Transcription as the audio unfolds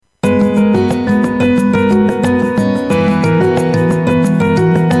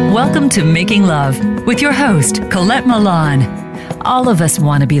to Making Love with your host, Colette Milan. All of us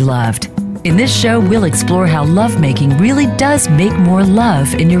want to be loved. In this show, we'll explore how lovemaking really does make more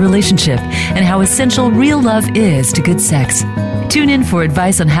love in your relationship and how essential real love is to good sex. Tune in for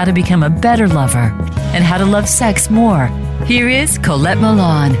advice on how to become a better lover and how to love sex more. Here is Colette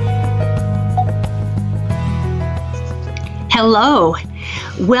Milan. Hello.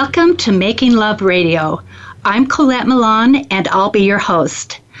 Welcome to Making Love Radio. I'm Colette Milan, and I'll be your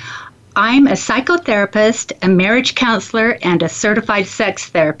host. I'm a psychotherapist, a marriage counselor, and a certified sex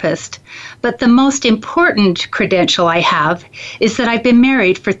therapist. But the most important credential I have is that I've been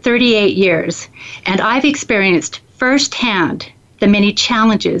married for 38 years, and I've experienced firsthand the many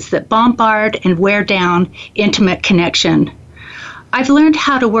challenges that bombard and wear down intimate connection. I've learned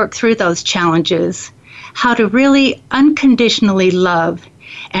how to work through those challenges, how to really unconditionally love,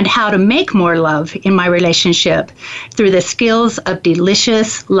 and how to make more love in my relationship through the skills of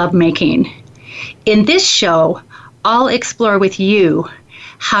delicious lovemaking. In this show, I'll explore with you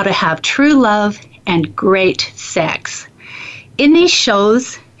how to have true love and great sex. In these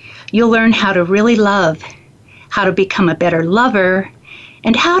shows, you'll learn how to really love, how to become a better lover,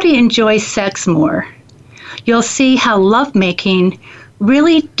 and how to enjoy sex more. You'll see how lovemaking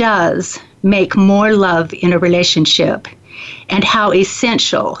really does make more love in a relationship, and how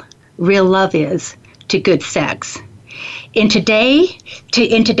essential real love is to good sex. In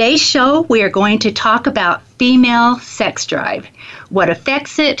today's show, we are going to talk about female sex drive, what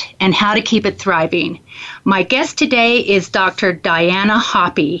affects it, and how to keep it thriving. My guest today is Dr. Diana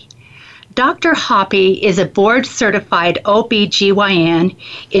Hoppe. Dr. Hoppe is a board-certified OBGYN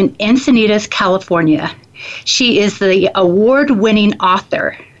in Encinitas, California. She is the award-winning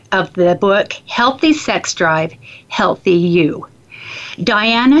author of the book Healthy Sex Drive, Healthy You.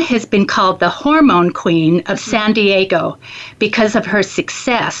 Diana has been called the Hormone Queen of San Diego because of her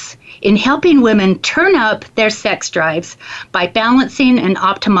success in helping women turn up their sex drives by balancing and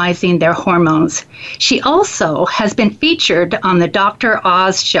optimizing their hormones. She also has been featured on the Dr.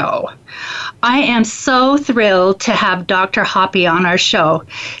 Oz show. I am so thrilled to have Dr. Hoppe on our show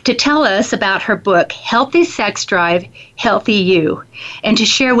to tell us about her book, Healthy Sex Drive, Healthy You, and to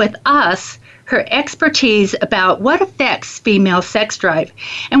share with us her expertise about what affects female sex drive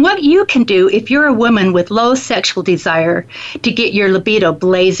and what you can do if you're a woman with low sexual desire to get your libido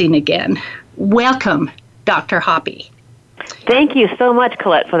blazing again. Welcome, Dr. Hoppe. Thank you so much,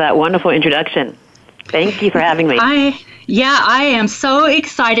 Colette, for that wonderful introduction. Thank you for having me. I am so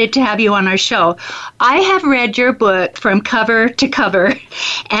excited to have you on our show. I have read your book from cover to cover,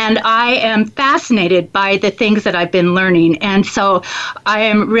 and I am fascinated by the things that I've been learning. And so I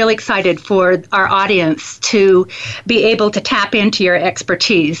am really excited for our audience to be able to tap into your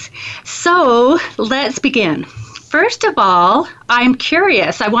expertise. So let's begin. First of all, I'm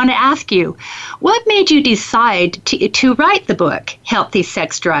curious. I want to ask you, what made you decide to write the book, Healthy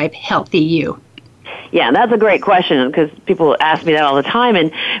Sex Drive, Healthy You? Yeah, that's a great question because people ask me that all the time.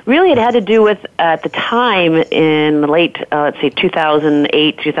 And really it had to do with, at the time in the late,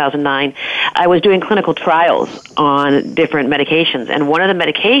 2008, 2009, I was doing clinical trials on different medications. And one of the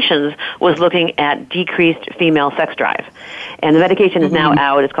medications was looking at decreased female sex drive. And the medication is now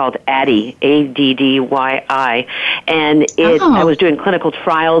out. It's called Addy, ADDYI. And I was doing clinical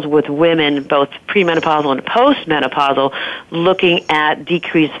trials with women, both premenopausal and postmenopausal, looking at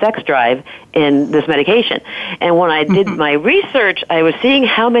decreased sex drive in this medication. And when I did my research, I was seeing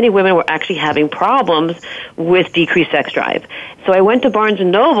how many women were actually having problems with decreased sex drive. So I went to Barnes &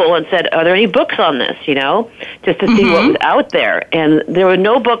 Noble and said, are there any books on this, just to see what was out there. And there were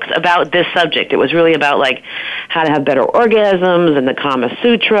no books about this subject. It was really about, like, how to have better orgasms and the Kama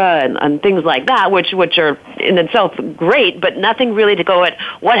Sutra and things like that, which are in itself great, but nothing really to go at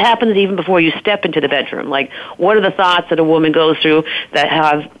what happens even before you step into the bedroom. Like, what are the thoughts that a woman goes through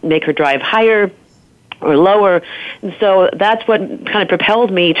that make her drive higher or lower? And so that's what kind of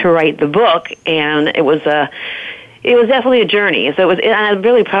propelled me to write the book, and it was definitely a journey. So and I'm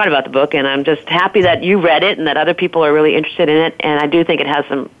really proud about the book, and I'm just happy that you read it and that other people are really interested in it. And I do think it has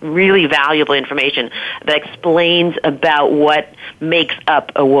some really valuable information that explains about what makes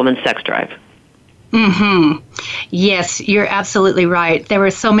up a woman's sex drive. Yes, you're absolutely right. There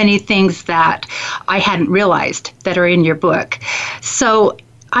were so many things that I hadn't realized that are in your book. So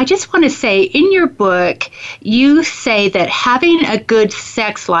I just want to say, in your book, you say that having a good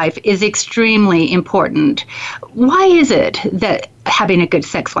sex life is extremely important. Why is it that having a good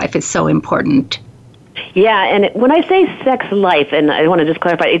sex life is so important? Yeah, and when I say sex life, and I want to just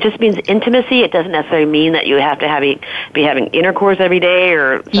clarify, it just means intimacy. It doesn't necessarily mean that you have to be having intercourse every day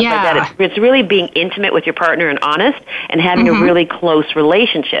or stuff like that. It's really being intimate with your partner and honest and having a really close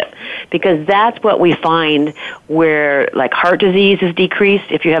relationship, because that's what we find where like heart disease is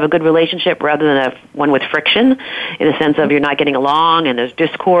decreased if you have a good relationship rather than one with friction, in the sense of you're not getting along and there's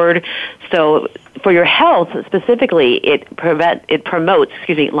discord. So for your health specifically, it promotes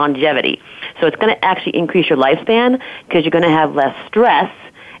longevity. So it's going to actually increase your lifespan because you're going to have less stress,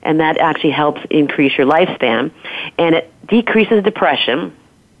 and that actually helps increase your lifespan. And it decreases depression.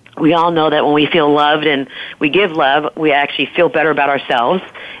 We all know that when we feel loved and we give love, we actually feel better about ourselves,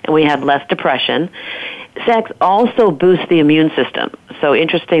 and we have less depression. Sex also boosts the immune system. So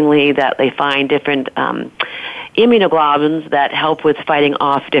interestingly, that they find different immunoglobulins that help with fighting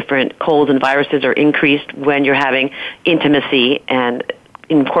off different colds and viruses are increased when you're having intimacy and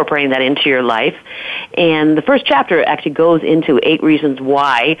incorporating that into your life. And the first chapter actually goes into 8 reasons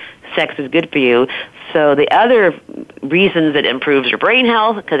why sex is good for you. So the other reasons, it improves your brain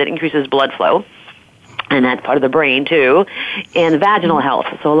health because it increases blood flow, and that's part of the brain too, and vaginal health.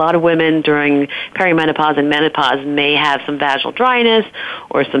 So a lot of women during perimenopause and menopause may have some vaginal dryness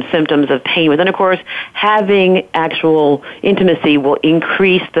or some symptoms of pain with intercourse. Having actual intimacy will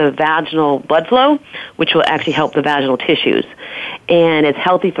increase the vaginal blood flow, which will actually help the vaginal tissues. And it's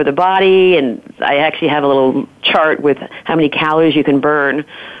healthy for the body, and I actually have a little chart with how many calories you can burn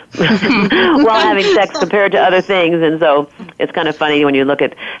while having sex compared to other things. And so it's kind of funny when you look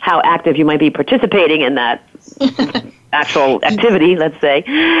at how active you might be participating in that actual activity, let's say.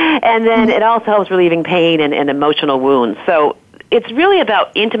 And then it also helps relieving pain and emotional wounds. So it's really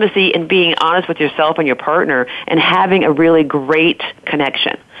about intimacy and being honest with yourself and your partner and having a really great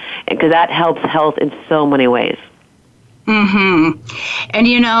connection, because that helps health in so many ways. And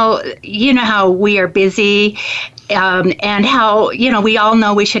you know how we are busy, and how, we all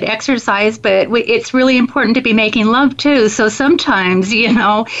know we should exercise, but it's really important to be making love too. So sometimes, you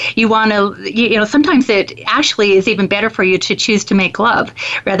want to, sometimes it actually is even better for you to choose to make love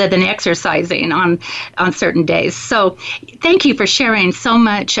rather than exercising on certain days. So thank you for sharing so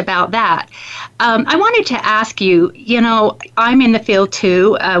much about that. I wanted to ask you, I'm in the field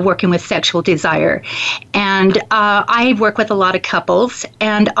too, working with sexual desire, and I work with a lot of couples,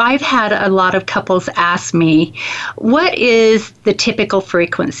 and I've had a lot of couples ask me, what is the typical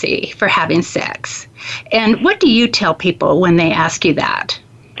frequency for having sex? And what do you tell people when they ask you that?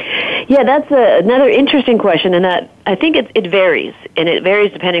 Yeah, that's another interesting question, and that I think it varies, and it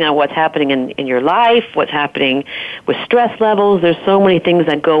varies depending on what's happening in your life, what's happening with stress levels. There's so many things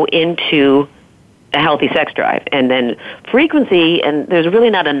that go into a healthy sex drive. And then frequency, and there's really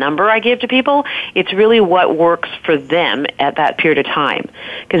not a number I give to people. It's really what works for them at that period of time.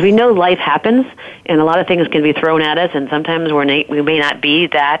 Because we know life happens, and a lot of things can be thrown at us, and sometimes we may not be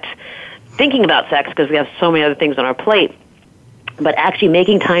that thinking about sex because we have so many other things on our plate. But actually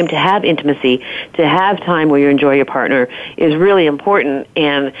making time to have intimacy, to have time where you enjoy your partner, is really important.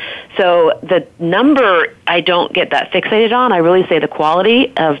 And so the number I don't get that fixated on. I really say the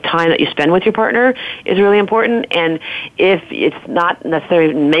quality of time that you spend with your partner is really important. And if it's not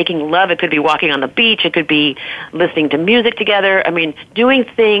necessarily making love, it could be walking on the beach, it could be listening to music together. I mean, doing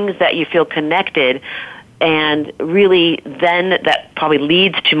things that you feel connected, and really then that probably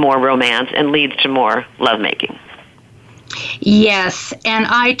leads to more romance and leads to more lovemaking. Yes, and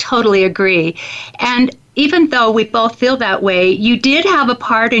I totally agree. And even though we both feel that way, you did have a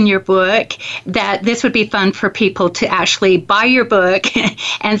part in your book that this would be fun for people to actually buy your book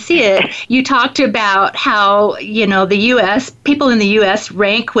and see it. You talked about how, the U.S., people in the U.S.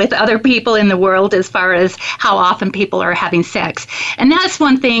 rank with other people in the world as far as how often people are having sex. And that's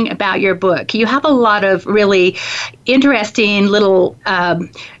one thing about your book. You have a lot of really interesting little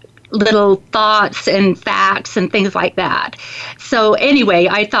thoughts and facts and things like that. So anyway,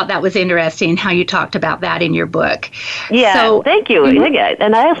 I thought that was interesting how you talked about that in your book. Yeah, so, thank you. Mm-hmm.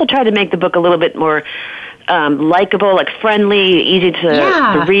 And I also tried to make the book a little bit more likable, like friendly, easy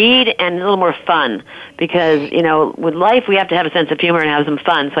to read, and a little more fun. Because, with life, we have to have a sense of humor and have some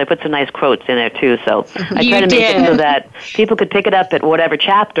fun. So I put some nice quotes in there, too. So I try to make it so that people could pick it up at whatever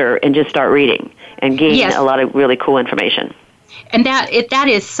chapter and just start reading and gain a lot of really cool information. And that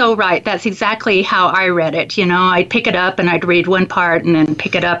is so right. That's exactly how I read it. I'd pick it up and I'd read one part and then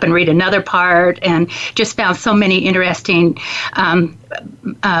pick it up and read another part, and just found so many interesting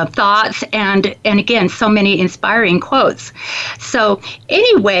thoughts and again, so many inspiring quotes. So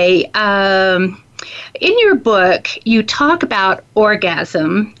anyway, in your book, you talk about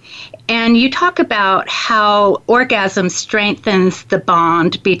orgasm, and you talk about how orgasm strengthens the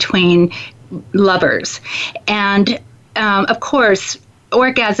bond between lovers. And of course,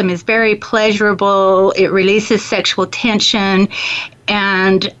 orgasm is very pleasurable. It releases sexual tension,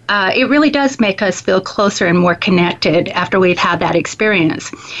 and it really does make us feel closer and more connected after we've had that experience.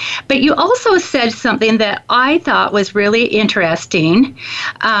 But you also said something that I thought was really interesting,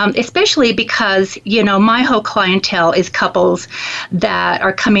 especially because, my whole clientele is couples that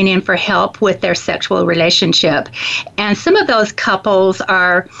are coming in for help with their sexual relationship. And some of those couples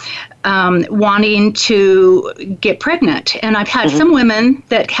are wanting to get pregnant. And I've had some women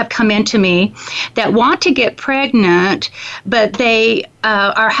that have come into me that want to get pregnant, but they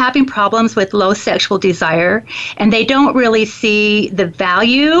are having problems with low sexual desire, and they don't really see the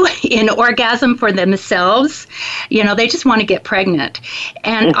value in orgasm for themselves. They just want to get pregnant.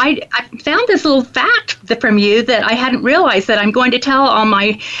 And I found this little fact from you that I hadn't realized, that I'm going to tell all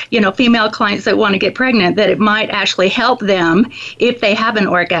my, female clients that want to get pregnant that it might actually help them if they have an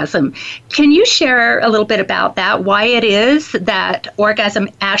orgasm. Can you share a little bit about that, why it is that orgasm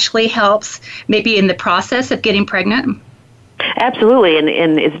actually helps maybe in the process of getting pregnant? Absolutely,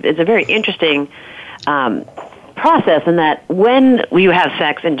 and it's a very interesting process in that when you have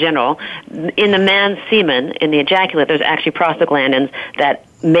sex in general, in the man's semen, in the ejaculate, there's actually prostaglandins that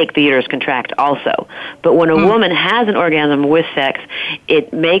make the uterus contract also. But when a woman has an orgasm with sex,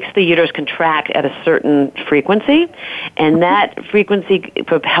 it makes the uterus contract at a certain frequency, and that frequency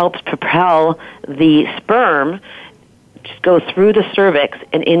helps propel the sperm just go through the cervix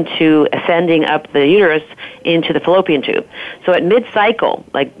and into ascending up the uterus into the fallopian tube. So at mid-cycle,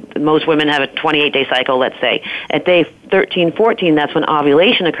 like most women have a 28-day cycle, let's say, at day 13, 14, that's when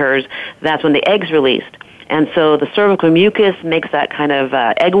ovulation occurs. That's when the egg's released. And so the cervical mucus makes that kind of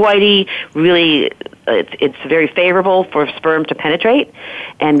egg whitey really, it's very favorable for sperm to penetrate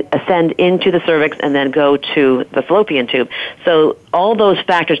and ascend into the cervix and then go to the fallopian tube. So all those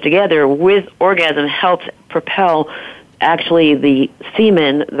factors together with orgasm helps propel actually the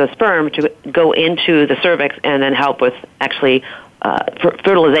semen, the sperm, to go into the cervix and then help with actually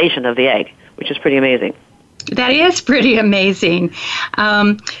fertilization of the egg, which is pretty amazing. That is pretty amazing.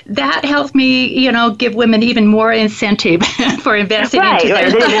 That helps me, give women even more incentive for investing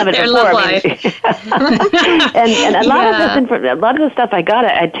into their love life. and a lot of the stuff I got,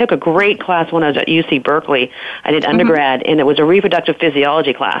 I took a great class when I was at UC Berkeley. I did undergrad, and it was a reproductive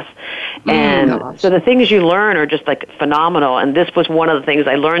physiology class. And so the things you learn are just like phenomenal. And this was one of the things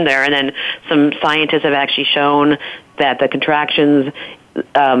I learned there. And then some scientists have actually shown that the contractions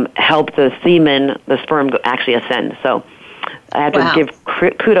help the semen, the sperm, actually ascend. So I have to give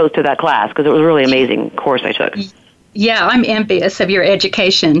kudos to that class because it was a really amazing course I took. Yeah, I'm envious of your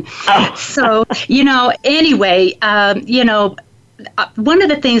education. Oh. So, anyway, one of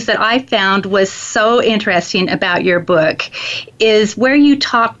the things that I found was so interesting about your book is where you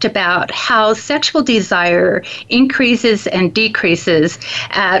talked about how sexual desire increases and decreases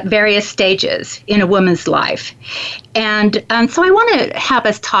at various stages in a woman's life. And so I want to have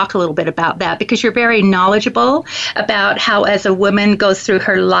us talk a little bit about that because you're very knowledgeable about how as a woman goes through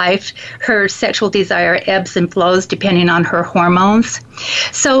her life, her sexual desire ebbs and flows depending on her hormones.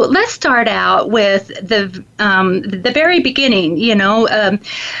 So let's start out with the very beginning. We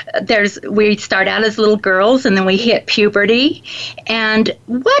start out as little girls and then we hit puberty. And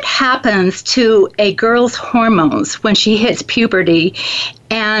what happens to a girl's hormones when she hits puberty,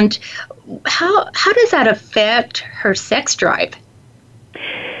 and how does that affect her sex drive?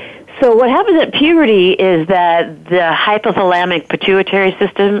 So what happens at puberty is that the hypothalamic pituitary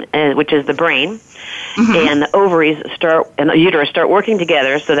system, which is the brain, and the ovaries and the uterus start working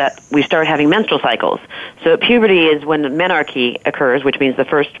together so that we start having menstrual cycles. So puberty is when the menarche occurs, which means the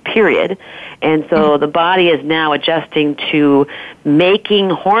first period. And so the body is now adjusting to making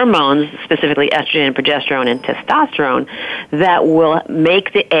hormones, specifically estrogen and progesterone and testosterone, that will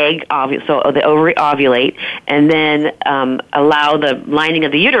make the egg, so the ovary ovulate, and then allow the lining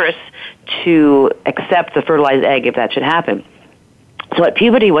of the uterus to accept the fertilized egg if that should happen. So at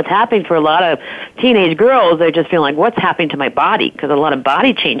puberty, what's happening for a lot of teenage girls, they're just feeling like, what's happening to my body? Because a lot of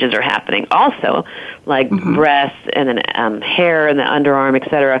body changes are happening also, like breasts and then hair and the underarm, et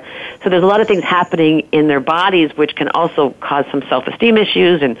cetera. So there's a lot of things happening in their bodies which can also cause some self-esteem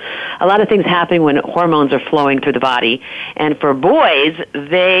issues, and a lot of things happening when hormones are flowing through the body. And for boys,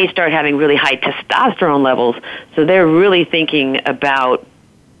 they start having really high testosterone levels, so they're really thinking about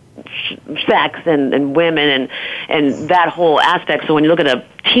sex and women and that whole aspect. So when you look at a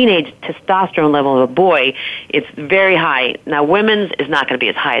teenage testosterone level of a boy, it's very high. Now, women's is not going to be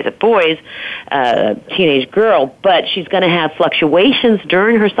as high as a boy's, teenage girl, but she's going to have fluctuations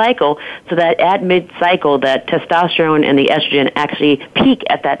during her cycle, so that at mid-cycle, that testosterone and the estrogen actually peak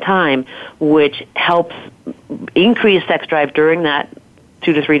at that time, which helps increase sex drive during that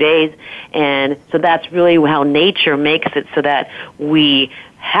 2 to 3 days. And so that's really how nature makes it so that we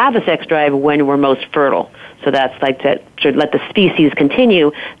have a sex drive when we're most fertile. So that's like to let the species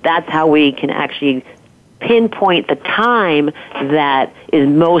continue. That's how we can actually pinpoint the time that is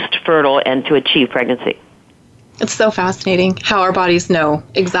most fertile and to achieve pregnancy. It's so fascinating how our bodies know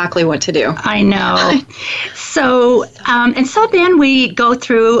exactly what to do. I know. So, and so then we go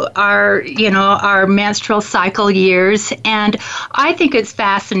through our menstrual cycle years, and I think it's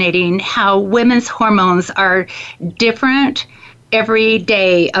fascinating how women's hormones are different every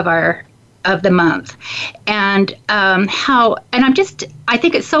day of the month, and I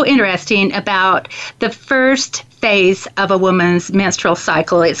think it's so interesting about the first phase of a woman's menstrual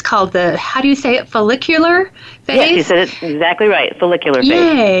cycle. It's called how do you say it, follicular phase? Yes, you said it exactly right, follicular phase.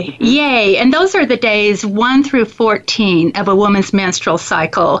 Yay, mm-hmm. Yay. And those are the days 1 through 14 of a woman's menstrual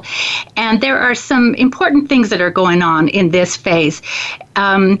cycle. And there are some important things that are going on in this phase.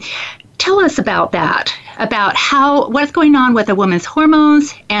 Tell us about that, about what's going on with a woman's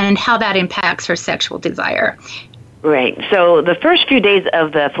hormones and how that impacts her sexual desire. Right. So the first few days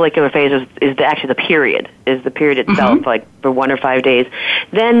of the follicular phase is actually the period itself, mm-hmm. like for 1 or 5 days.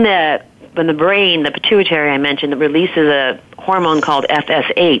 Then when the brain, the pituitary I mentioned, releases a hormone called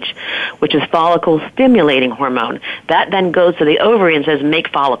FSH, which is follicle stimulating hormone. That then goes to the ovary and says, make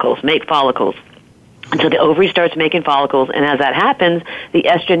follicles, make follicles. And so the ovary starts making follicles, and as that happens, the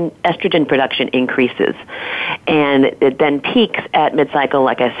estrogen production increases. And it then peaks at mid-cycle,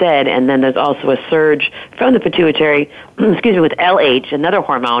 like I said, and then there's also a surge from the pituitary, with LH, another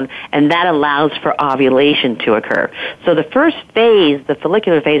hormone, and that allows for ovulation to occur. So the first phase, the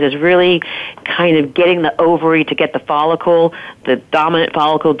follicular phase, is really kind of getting the ovary to get the follicle, the dominant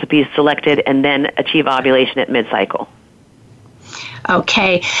follicle to be selected, and then achieve ovulation at mid-cycle.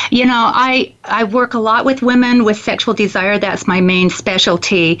 Okay. I work a lot with women with sexual desire. That's my main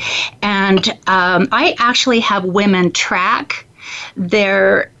specialty. And I actually have women track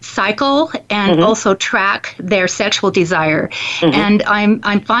their cycle and mm-hmm. also track their sexual desire. Mm-hmm. And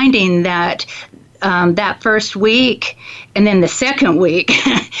I'm finding that that first week and then the second week,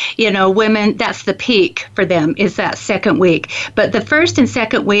 women, that's the peak for them, is that second week. But the first and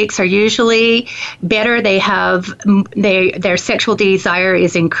second weeks are usually better. They have their sexual desire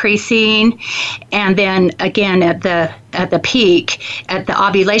is increasing, and then again at the peak, at the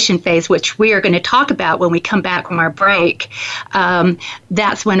ovulation phase, which we are going to talk about when we come back from our break,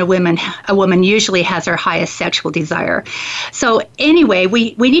 that's when a woman usually has her highest sexual desire. So anyway,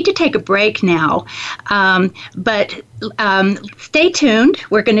 we need to take a break now, but stay tuned.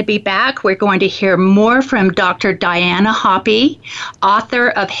 We're going to be back. We're going to hear more from Dr. Diana Hoppe, author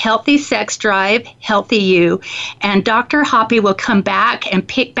of Healthy Sex Drive, Healthy You. And Dr. Hoppe will come back and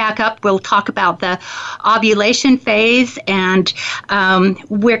pick back up. We'll talk about the ovulation phase, and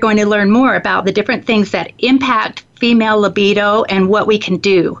we're going to learn more about the different things that impact female libido and what we can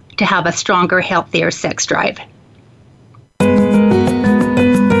do to have a stronger, healthier sex drive.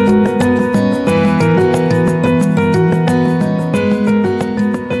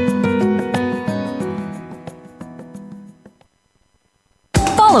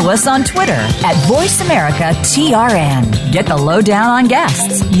 Follow us on Twitter at VoiceAmericaTRN. Get the lowdown on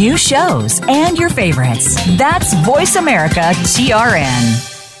guests, new shows, and your favorites. That's VoiceAmericaTRN.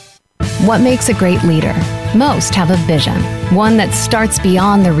 What makes a great leader? Most have a vision, one that starts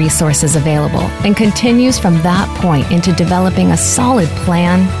beyond the resources available and continues from that point into developing a solid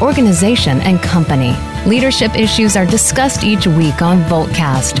plan, organization, and company. Leadership issues are discussed each week on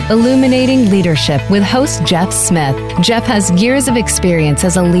Voltcast, Illuminating Leadership with host Jeff Smith. Jeff has years of experience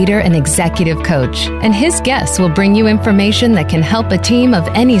as a leader and executive coach, and his guests will bring you information that can help a team of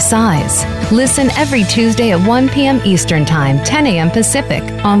any size. Listen every Tuesday at 1 p.m. Eastern Time, 10 a.m. Pacific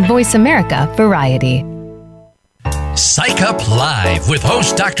on Voice America Variety. Psych Up Live with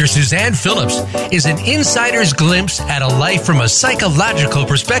host Dr. Suzanne Phillips is an insider's glimpse at a life from a psychological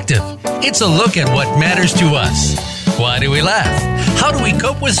perspective. It's a look at what matters to us. Why do we laugh? How do we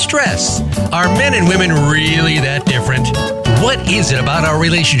cope with stress? Are men and women really that different? What is it about our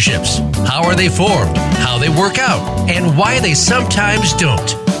relationships? How are they formed? How they work out? And why they sometimes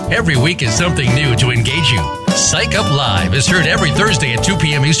don't? Every week is something new to engage you. Psych Up Live is heard every Thursday at 2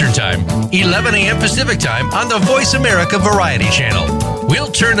 p.m. Eastern Time, 11 a.m. Pacific Time on the Voice America Variety Channel.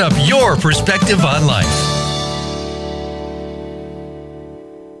 We'll turn up your perspective on life.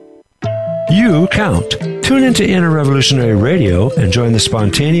 You count. Tune into Inner Revolutionary Radio and join the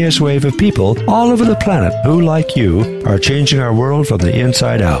spontaneous wave of people all over the planet who, like you, are changing our world from the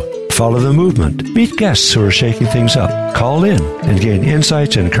inside out. Follow the movement. Meet guests who are shaking things up. Call in and gain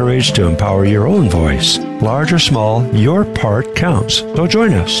insights and courage to empower your own voice. Large or small, your part counts. So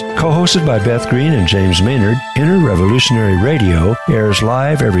join us. Co-hosted by Beth Green and James Maynard, Inner Revolutionary Radio airs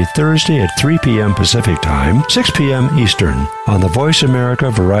live every Thursday at 3 p.m. Pacific Time, 6 p.m. Eastern on the Voice America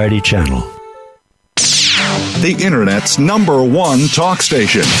Variety Channel. The Internet's #1 talk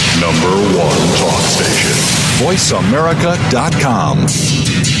station. #1 talk station. VoiceAmerica.com.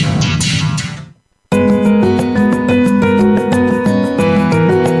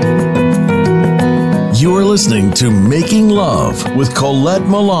 You're listening to Making Love with Colette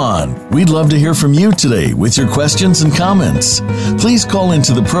Milan. We'd love to hear from you today with your questions and comments. Please call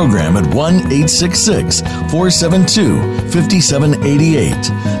into the program at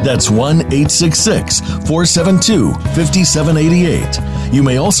 1-866-472-5788. That's 1-866-472-5788. You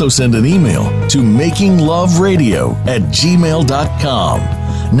may also send an email to makingloveradio@gmail.com.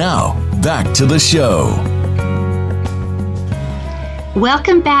 Now, back to the show.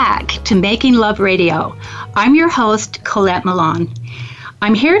 Welcome back to Making Love Radio. I'm your host, Colette Milan.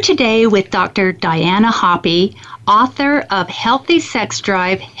 I'm here today with Dr. Diana Hoppe, author of Healthy Sex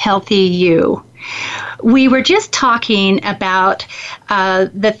Drive, Healthy You. We were just talking about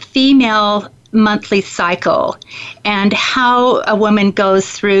the female monthly cycle and how a woman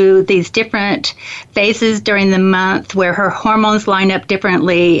goes through these different phases during the month where her hormones line up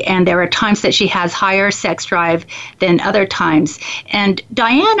differently, and there are times that she has higher sex drive than other times. And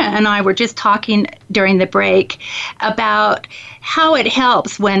Diana and I were just talking during the break about how it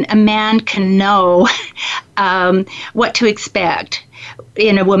helps when a man can know what to expect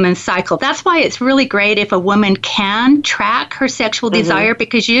in a woman's cycle. That's why it's really great if a woman can track her sexual desire,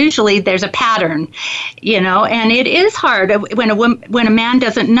 because usually there's a pattern, and it is hard when a man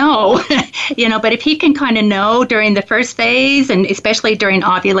doesn't know, but if he can kind of know during the first phase, and especially during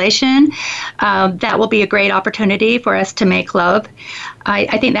ovulation, that will be a great opportunity for us to make love.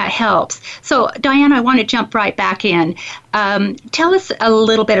 I think that helps. So, Diana, I want to jump right back in. Tell us a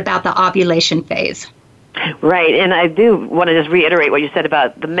little bit about the ovulation phase. Right, and I do want to just reiterate what you said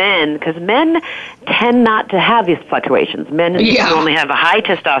about the men, because men tend not to have these fluctuations. Men only have a high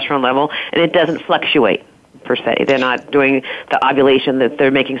testosterone level, and it doesn't fluctuate, per se. They're not doing the ovulation, that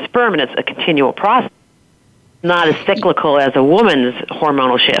they're making sperm, and it's a continual process. Not as cyclical as a woman's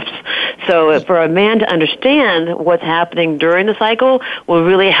hormonal shifts. So for a man to understand what's happening during the cycle will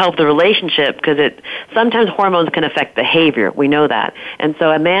really help the relationship, because sometimes hormones can affect behavior. We know that. And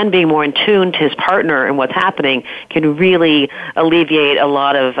so a man being more in tune to his partner and what's happening can really alleviate a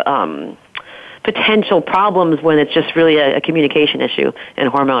lot of potential problems when it's just really a communication issue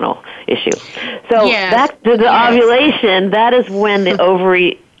and hormonal issue. So back to the ovulation, that is when the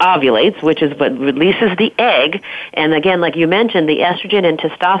ovary ovulates, which is what releases the egg. And again, like you mentioned, the estrogen and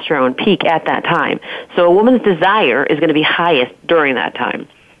testosterone peak at that time. So a woman's desire is going to be highest during that time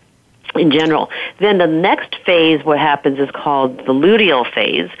in general. Then the next phase, what happens, is called the luteal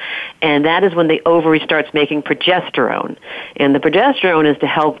phase, and that is when the ovary starts making progesterone. And the progesterone is to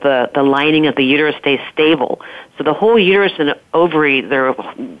help the lining of the uterus stay stable. So the whole uterus and ovary, their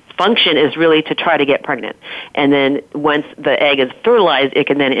function is really to try to get pregnant. And then once the egg is fertilized, it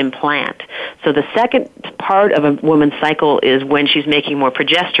can then implant. So the second part of a woman's cycle is when she's making more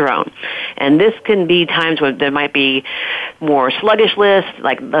progesterone. And this can be times when there might be more sluggishness,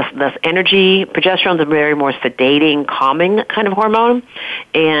 like less energy. Progesterone is a very more sedating, calming kind of hormone.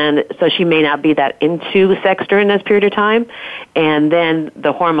 And so she may not be that into sex during this period of time. And then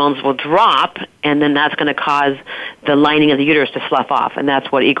the hormones will drop, and then that's going to cause the lining of the uterus to slough off. And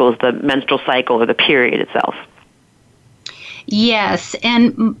that's what equals the menstrual cycle or the period itself. Yes,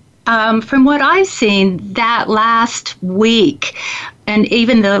 and from what I've seen, that last week and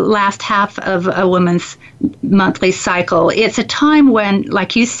even the last half of a woman's monthly cycle, it's a time when,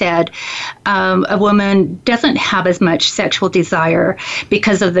 like you said, a woman doesn't have as much sexual desire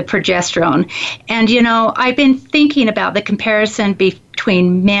because of the progesterone. And, I've been thinking about the comparison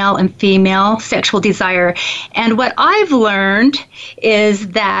between male and female sexual desire. And what I've learned is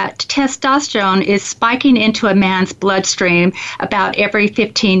that testosterone is spiking into a man's bloodstream about every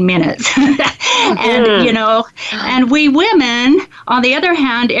 15 minutes. And, and we women, on the other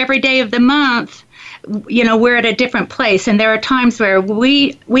hand, every day of the month, we're at a different place, and there are times where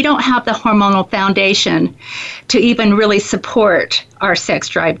we don't have the hormonal foundation to even really support our sex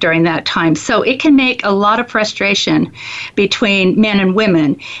drive during that time. So it can make a lot of frustration between men and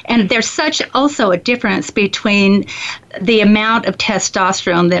women. And there's such also a difference between the amount of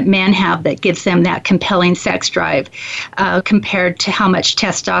testosterone that men have that gives them that compelling sex drive compared to how much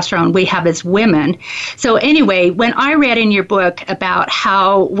testosterone we have as women. So anyway, when I read in your book about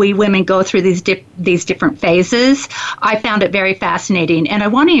how we women go through these different phases, I found it very fascinating. And I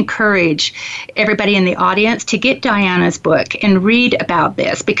want to encourage everybody in the audience to get Diana's book and read about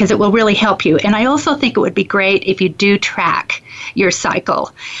this because it will really help you. And I also think it would be great if you do track your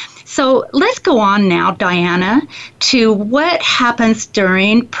cycle. So let's go on now, Diana, to what happens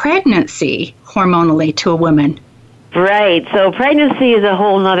during pregnancy hormonally to a woman. Right. So pregnancy is a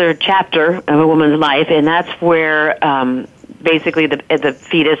whole other chapter of a woman's life, and that's where basically the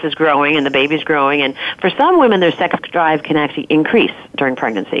fetus is growing and the baby's growing. And for some women, their sex drive can actually increase during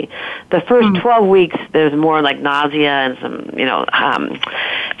pregnancy. The first 12 weeks, there's more like nausea and some,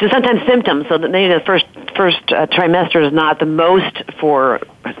 just sometimes symptoms. So that maybe the first trimester is not the most for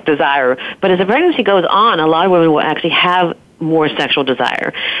desire. But as the pregnancy goes on, a lot of women will actually have more sexual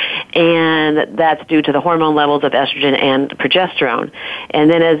desire, and that's due to the hormone levels of estrogen and progesterone. And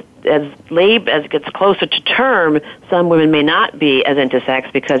then as it gets closer to term, some women may not be as into sex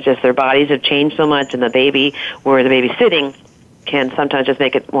because just their bodies have changed so much, and the baby, where the baby's sitting, can sometimes just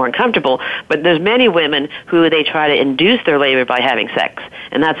make it more uncomfortable. But there's many women who they try to induce their labor by having sex.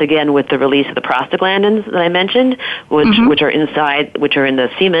 And that's, again, with the release of the prostaglandins that I mentioned, which are inside, which are in the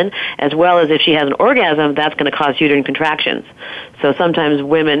semen, as well as if she has an orgasm, that's going to cause uterine contractions. So sometimes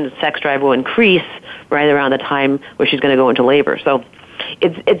women's sex drive will increase right around the time where she's going to go into labor. So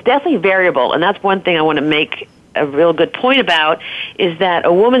it's definitely variable, and that's one thing I want to make a real good point about, is that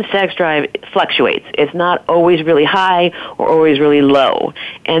a woman's sex drive fluctuates. It's not always really high or always really low.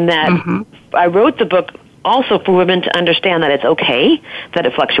 And that I wrote the book also for women to understand that it's okay that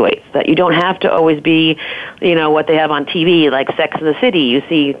it fluctuates, that you don't have to always be, what they have on TV, like Sex and the City. You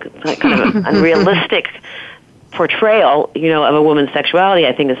see kind of an unrealistic portrayal, of a woman's sexuality,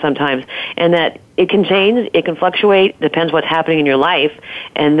 I think, is sometimes, and that it can change, it can fluctuate, depends what's happening in your life,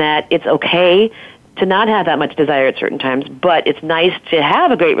 and that it's okay to not have that much desire at certain times, but it's nice to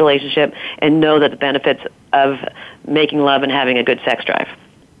have a great relationship and know that the benefits of making love and having a good sex drive.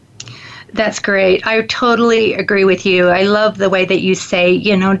 That's great. I totally agree with you. I love the way that you say,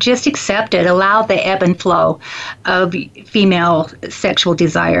 just accept it. Allow the ebb and flow of female sexual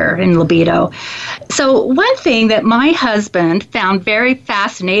desire and libido. So one thing that my husband found very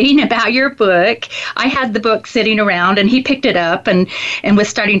fascinating about your book, I had the book sitting around and he picked it up and was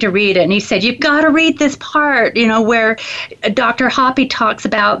starting to read it. And he said, you've got to read this part, where Dr. Hoppe talks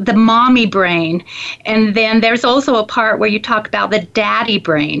about the mommy brain. And then there's also a part where you talk about the daddy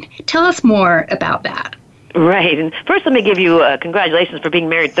brain. Tell us more about that. Right. And first, let me give you congratulations for being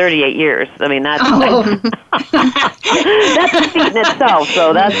married 38 years. I mean, that's that's a feat in itself.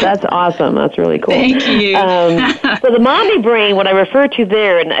 So that's awesome. That's really cool. Thank you. So the mommy brain, what I refer to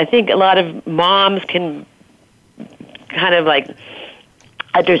there, and I think a lot of moms can kind of like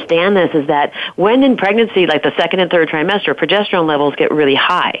understand this, is that when in pregnancy, like the second and third trimester, progesterone levels get really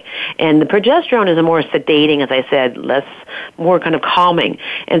high. And the progesterone is a more sedating, as I said, more kind of calming.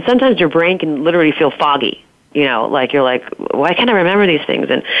 And sometimes your brain can literally feel foggy. Like you're like, why can't I remember these things?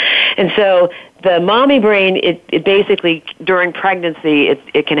 And so the mommy brain, it basically, during pregnancy,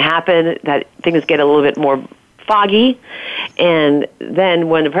 it can happen that things get a little bit more foggy, and then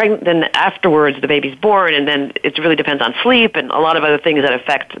then afterwards the baby's born, and then it really depends on sleep and a lot of other things that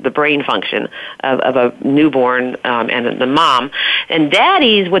affect the brain function of a newborn and the mom. And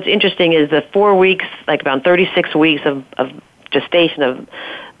daddies, what's interesting is the 4 weeks, like about 36 weeks of gestation of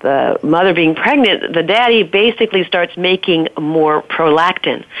the mother being pregnant, the daddy basically starts making more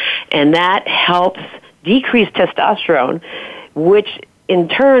prolactin, and that helps decrease testosterone, which in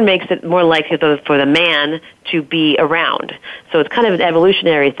turn makes it more likely for the man to be around. So it's kind of an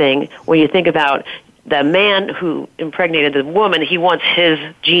evolutionary thing when you think about the man who impregnated the woman. He wants his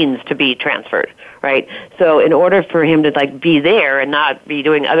genes to be transferred, right? So in order for him to be there and not be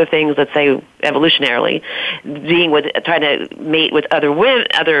doing other things, let's say evolutionarily, trying to mate with other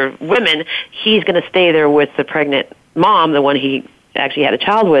women, he's going to stay there with the pregnant mom, the one he actually had a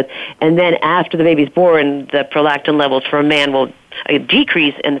child with, and then after the baby's born, the prolactin levels for a man will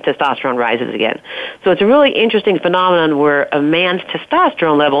decrease and the testosterone rises again. So it's a really interesting phenomenon where a man's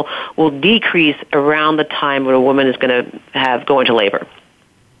testosterone level will decrease around the time when a woman is going to go into labor.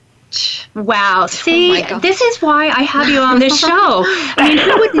 Wow. See, this is why I have you on this show. I mean,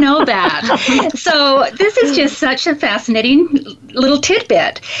 who would know that? So this is just such a fascinating little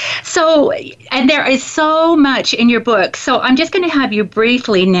tidbit. So, and there is so much in your book. So I'm just going to have you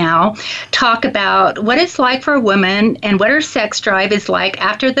briefly now talk about what it's like for a woman and what her sex drive is like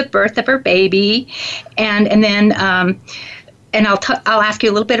after the birth of her baby. And then and I'll ask you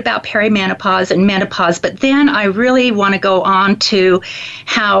a little bit about perimenopause and menopause, but then I really want to go on to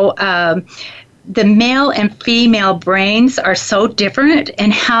how the male and female brains are so different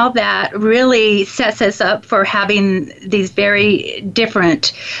and how that really sets us up for having these very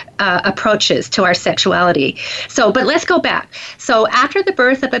different approaches to our sexuality. So, but let's go back. So after the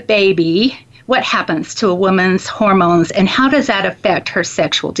birth of a baby, what happens to a woman's hormones, and how does that affect her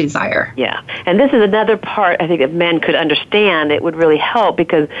sexual desire? Yeah, and this is another part I think that men could understand. It would really help,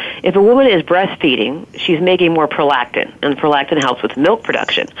 because if a woman is breastfeeding, she's making more prolactin, and prolactin helps with milk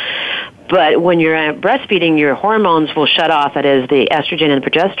production. But when you're breastfeeding, your hormones will shut off. That is, the estrogen and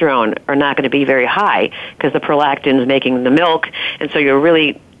progesterone are not going to be very high because the prolactin is making the milk, and so you're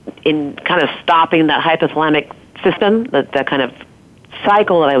really in kind of stopping that hypothalamic system, that kind of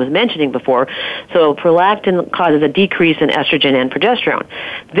cycle that I was mentioning before. So prolactin causes a decrease in estrogen and progesterone.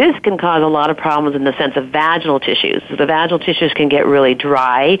 This can cause a lot of problems in the sense of vaginal tissues. So the vaginal tissues can get really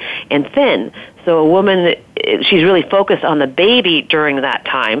dry and thin. So a woman, she's really focused on the baby during that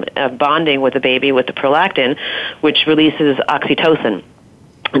time of bonding with the baby with the prolactin, which releases oxytocin.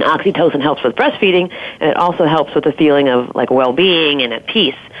 And oxytocin helps with breastfeeding, and it also helps with the feeling of like well-being and at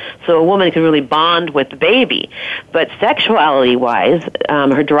peace. So a woman can really bond with the baby. But sexuality-wise,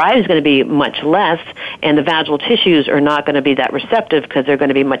 her drive is going to be much less, and the vaginal tissues are not going to be that receptive because they're going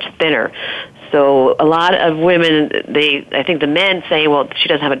to be much thinner. So a lot of women, I think the men say, well, she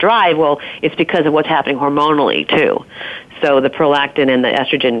doesn't have a drive. Well, it's because of what's happening hormonally, too. So the prolactin and the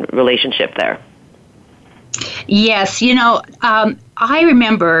estrogen relationship there. Yes, I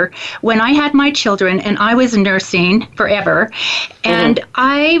remember when I had my children, and I was nursing forever, and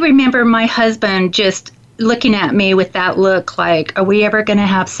I remember my husband just looking at me with that look like, are we ever going to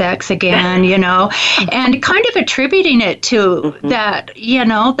have sex again, and kind of attributing it to that,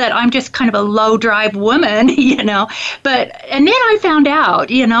 that I'm just kind of a low drive woman, but, and then I found out,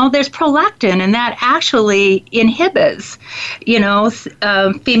 there's prolactin, and that actually inhibits,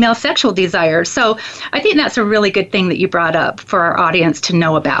 female sexual desire. So I think that's a really good thing that you brought up for our audience to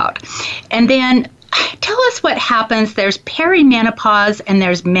know about. And then tell us what happens. There's perimenopause and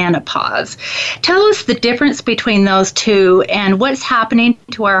there's menopause. Tell us the difference between those two and what's happening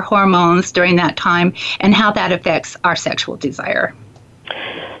to our hormones during that time and how that affects our sexual desire.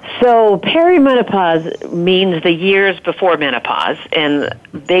 So perimenopause means the years before menopause, and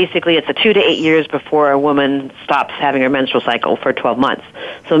basically it's 2 to 8 years before a woman stops having her menstrual cycle for 12 months.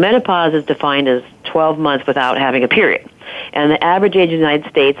 So menopause is defined as 12 months without having a period. And the average age in the United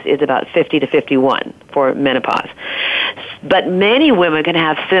States is about 50 to 51 for menopause. But many women can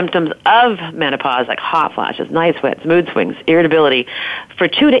have symptoms of menopause, like hot flashes, night sweats, mood swings, irritability, for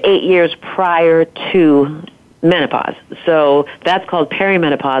 2 to 8 years prior to menopause. So that's called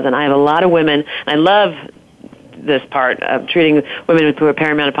perimenopause, and I have a lot of women, and I love this part of treating women who are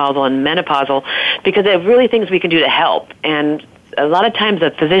perimenopausal and menopausal, because there are really things we can do to help. And a lot of times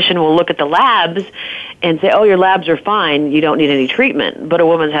a physician will look at the labs and say, oh, your labs are fine, you don't need any treatment. But a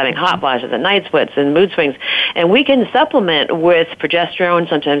woman's having hot flashes and night sweats and mood swings. And we can supplement with progesterone,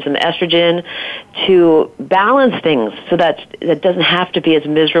 sometimes some estrogen, to balance things so that it doesn't have to be as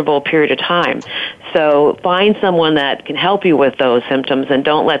miserable a period of time. So find someone that can help you with those symptoms, and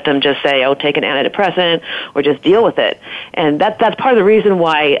don't let them just say, oh, take an antidepressant or just deal with it. And that's part of the reason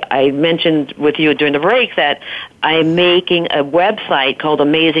why I mentioned with you during the break that I'm making a website called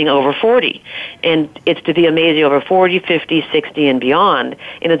Amazing Over 40. And it's to be amazing over 40, 50, 60, and beyond.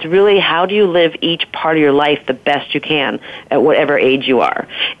 And it's really how do you live each part of your life the best you can at whatever age you are.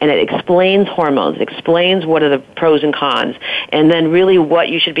 And it explains hormones, it explains what are the pros and cons, and then really what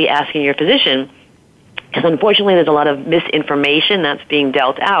you should be asking your physician. Because unfortunately there's a lot of misinformation that's being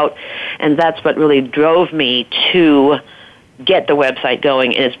dealt out, and that's what really drove me to get the website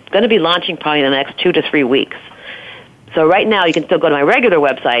going. And it's going to be launching probably in the next 2 to 3 weeks. So right now you can still go to my regular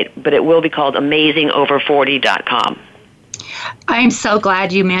website, but it will be called AmazingOver40.com. I'm so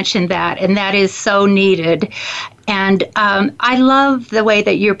glad you mentioned that, and that is so needed. And I love the way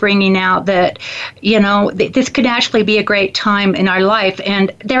that you're bringing out that, this could actually be a great time in our life.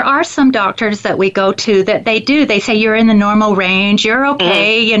 And there are some doctors that we go to that they say you're in the normal range, you're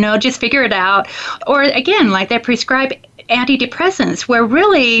okay, just figure it out. Or again, like they prescribe antidepressants, where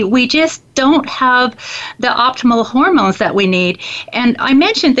really we just don't have the optimal hormones that we need. And I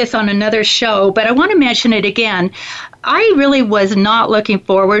mentioned this on another show, but I want to mention it again. I really was not looking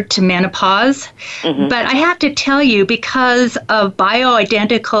forward to menopause, but I have to tell you, because of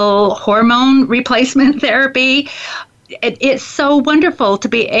bioidentical hormone replacement therapy, it's so wonderful to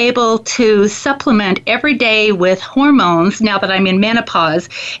be able to supplement every day with hormones now that I'm in menopause.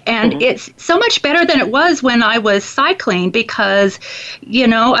 And it's so much better than it was when I was cycling, because,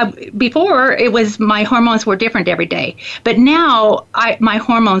 before it was my hormones were different every day. But now my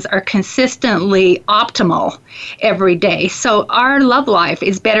hormones are consistently optimal every day. So our love life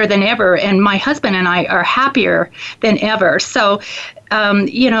is better than ever. And my husband and I are happier than ever. So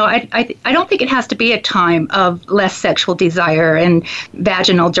I don't think it has to be a time of less sexual desire and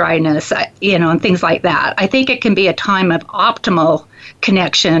vaginal dryness, and things like that. I think it can be a time of optimal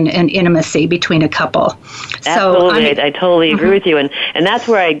connection and intimacy between a couple. Absolutely. I totally agree with you. And that's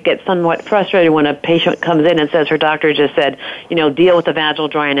where I get somewhat frustrated when a patient comes in and says her doctor just said, deal with the vaginal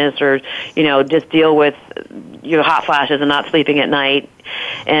dryness, or, just deal with your hot flashes and not sleeping at night.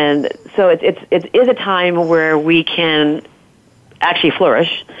 And so it is a time where we can actually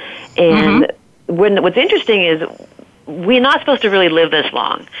flourish. And what's interesting is we're not supposed to really live this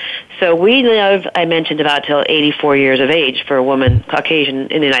long. So we live, I mentioned, about till 84 years of age for a woman,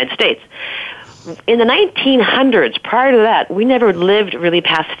 Caucasian, in the United States. In the 1900s, prior to that, we never lived really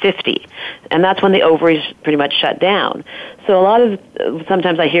past 50. And that's when the ovaries pretty much shut down. So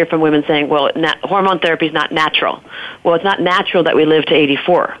sometimes I hear from women saying, well, hormone therapy is not natural. Well, it's not natural that we live to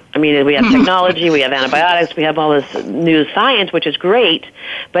 84. I mean, we have technology, we have antibiotics, we have all this new science, which is great,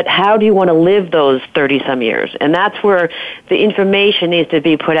 but how do you want to live those 30-some years? And that's where the information needs to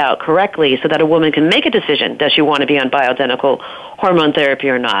be put out correctly so that a woman can make a decision. Does she want to be on bioidentical hormone therapy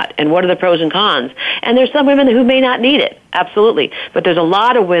or not? And what are the pros and cons? And there's some women who may not need it, absolutely. But there's a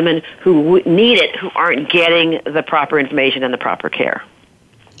lot of women who need it who aren't getting the proper information and the proper care.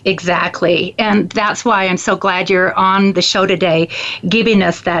 Exactly. And that's why I'm so glad you're on the show today, giving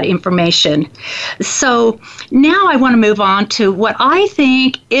us that information. So now I want to move on to what I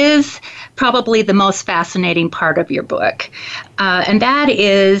think is probably the most fascinating part of your book. And that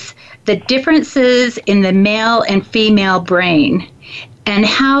is the differences in the male and female brain, and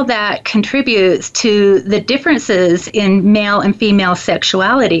how that contributes to the differences in male and female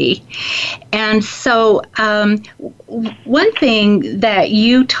sexuality. And so one thing that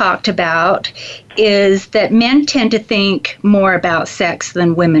you talked about is that men tend to think more about sex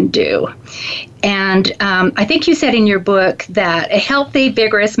than women do. And I think you said in your book that a healthy,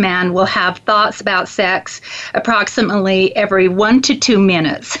 vigorous man will have thoughts about sex approximately every 1 to 2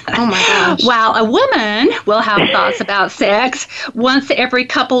 minutes. Oh my gosh. While a woman will have thoughts about sex once every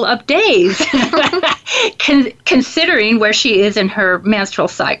couple of days, considering where she is in her menstrual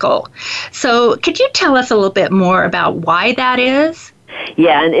cycle. So could you tell us a little bit more about why that is?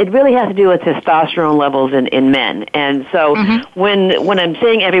 Yeah, and it really has to do with testosterone levels in men. And so when I'm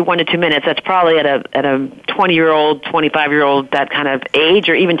saying every 1 to 2 minutes, that's probably at a 20-year-old, 25-year-old, that kind of age,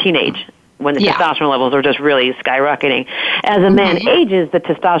 or even teenage, when the testosterone levels are just really skyrocketing. As a man ages, the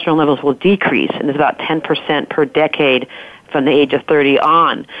testosterone levels will decrease, and it's about 10% per decade from the age of 30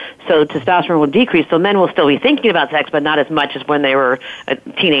 on. So testosterone will decrease, so men will still be thinking about sex, but not as much as when they were a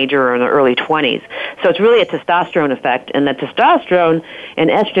teenager or in their early 20s. So it's really a testosterone effect, and the testosterone and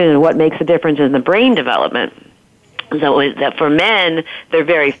estrogen is what makes the difference in the brain development. So that for men, they're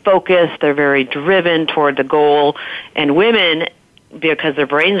very focused, they're very driven toward the goal, and women, because their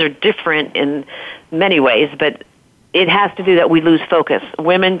brains are different in many ways, but it has to do that we lose focus.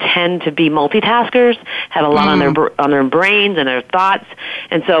 Women tend to be multitaskers, have a lot on their brains and their thoughts.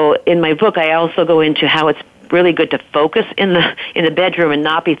 And so in my book, I also go into how it's really good to focus in the bedroom and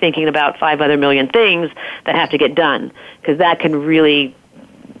not be thinking about 5 other million things that have to get done, because that can really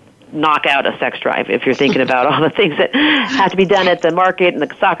knock out a sex drive if you're thinking about all the things that have to be done at the market and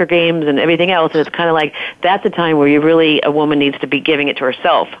the soccer games and everything else. And it's kind of like that's a time where a woman needs to be giving it to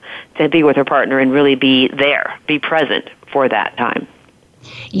herself to be with her partner and really be there, be present for that time.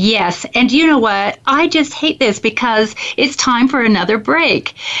 Yes, and you know what? I just hate this because it's time for another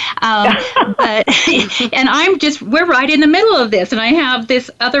break. But we're right in the middle of this, and I have this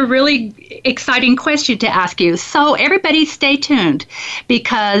other really exciting question to ask you. So everybody stay tuned,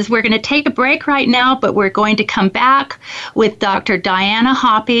 because we're going to take a break right now, but we're going to come back with Dr. Diana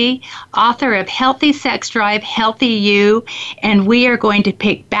Hoppe, author of Healthy Sex Drive, Healthy You, and we are going to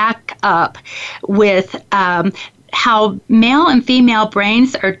pick back up with how male and female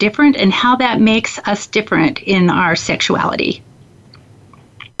brains are different and how that makes us different in our sexuality.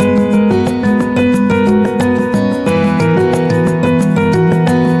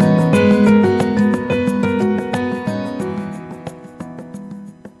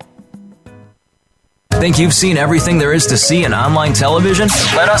 Think you've seen everything there is to see in online television?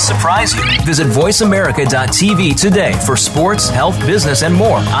 Let us surprise you. Visit voiceamerica.tv today for sports, health, business, and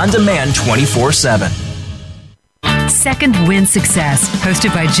more on demand 24/7. Second Wind Success,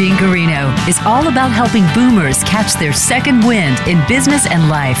 hosted by Gene Garino, is all about helping boomers catch their second wind in business and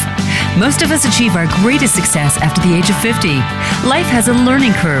life. Most of us achieve our greatest success after the age of 50. Life has a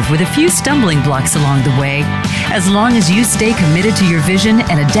learning curve with a few stumbling blocks along the way. As long as you stay committed to your vision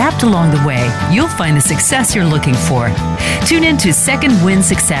and adapt along the way, you'll find the success you're looking for. Tune in to Second Wind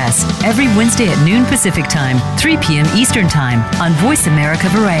Success every Wednesday at noon Pacific Time, 3 p.m. Eastern Time on Voice America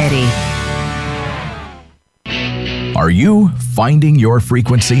Variety. Are you finding your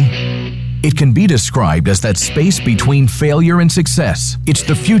frequency? It can be described as that space between failure and success. It's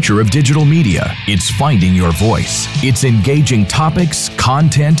the future of digital media. It's finding your voice. It's engaging topics,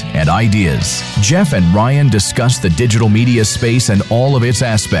 content, and ideas. Jeff and Ryan discuss the digital media space and all of its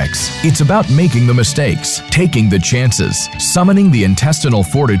aspects. It's about making the mistakes, taking the chances, summoning the intestinal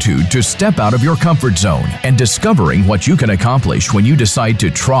fortitude to step out of your comfort zone, and discovering what you can accomplish when you decide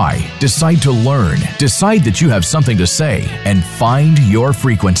to try, decide to learn, decide that you have something to say, and find your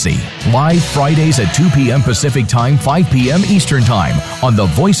frequency. Live Fridays at 2 p.m. Pacific Time, 5 p.m. Eastern Time on the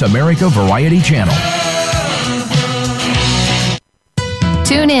Voice America Variety Channel.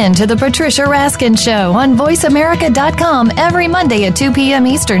 Tune in to The Patricia Raskin Show on voiceamerica.com every Monday at 2 p.m.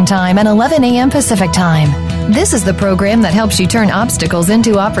 Eastern Time and 11 a.m. Pacific Time. This is the program that helps you turn obstacles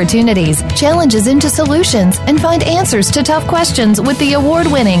into opportunities, challenges into solutions, and find answers to tough questions with the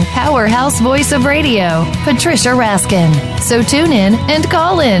award-winning powerhouse voice of radio, Patricia Raskin. So tune in and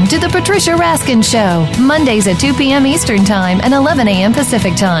call in to The Patricia Raskin Show, Mondays at 2 p.m. Eastern Time and 11 a.m.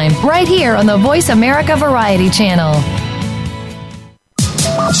 Pacific Time, right here on the Voice America Variety Channel.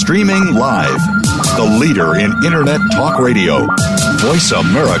 Streaming live, the leader in Internet talk radio,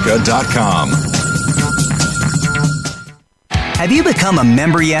 voiceamerica.com. Have you become a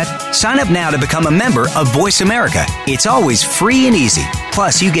member yet? Sign up now to become a member of Voice America. It's always free and easy.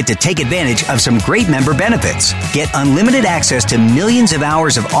 Plus, you get to take advantage of some great member benefits. Get unlimited access to millions of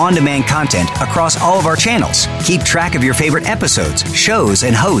hours of on-demand content across all of our channels. Keep track of your favorite episodes, shows,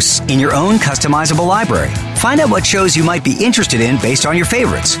 and hosts in your own customizable library. Find out what shows you might be interested in based on your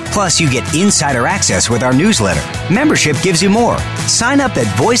favorites. Plus, you get insider access with our newsletter. Membership gives you more. Sign up at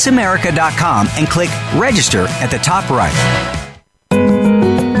voiceamerica.com and click Register at the top right.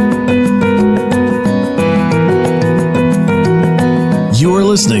 You're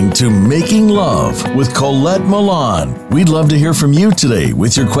listening to Making Love with Colette Milan. We'd love to hear from you today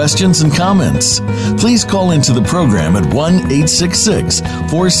with your questions and comments. Please call into the program at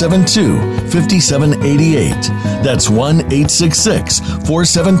 1-866-472-5788. That's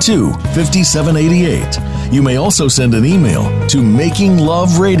 1-866-472-5788. You may also send an email to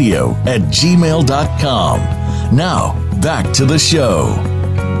makingloveradio@gmail.com. Now, back to the show.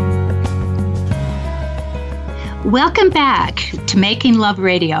 Welcome back to Making Love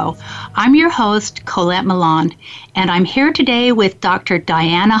Radio. I'm your host, Colette Milan, and I'm here today with Dr.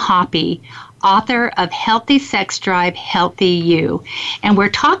 Diana Hoppe, author of Healthy Sex Drive, Healthy You. And we're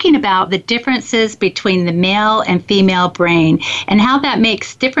talking about the differences between the male and female brain and how that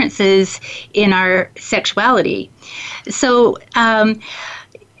makes differences in our sexuality. So,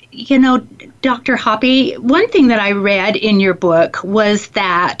 Dr. Hoppe, one thing that I read in your book was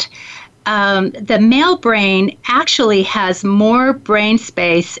that the male brain actually has more brain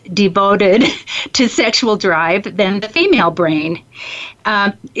space devoted to sexual drive than the female brain.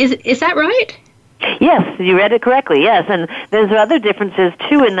 Is that right? Yes, you read it correctly, yes. And there's other differences,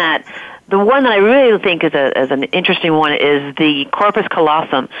 too, in that. The one that I really think is an interesting one is the corpus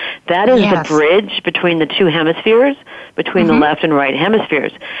callosum. That is the bridge between the two hemispheres, between the left and right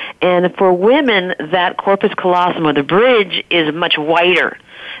hemispheres. And for women, that corpus callosum, or the bridge, is much wider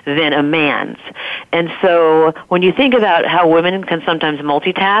than a man's. And so when you think about how women can sometimes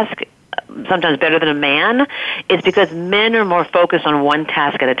multitask, sometimes better than a man, it's because men are more focused on one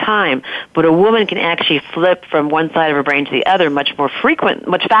task at a time, but a woman can actually flip from one side of her brain to the other much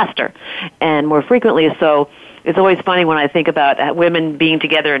faster and more frequently. So it's always funny when I think about women being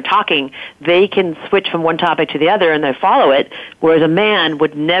together and talking, they can switch from one topic to the other and they follow it, whereas a man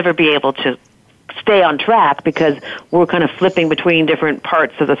would never be able to stay on track because we're kind of flipping between different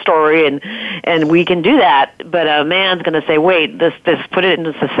parts of the story, and we can do that, but a man's going to say, wait, this put it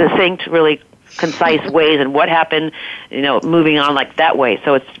into succinct, really concise ways, and what happened, moving on like that way.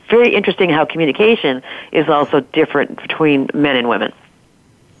 So it's very interesting how communication is also different between men and women.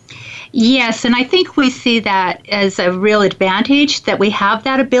 Yes, and I think we see that as a real advantage, that we have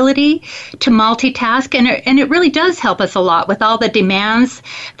that ability to multitask, and it really does help us a lot with all the demands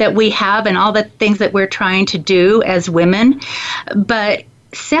that we have and all the things that we're trying to do as women. But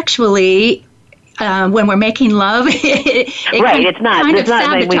sexually, when we're making love, it's not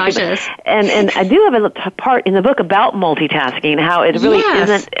sabotage us. And I do have a part in the book about multitasking, how it really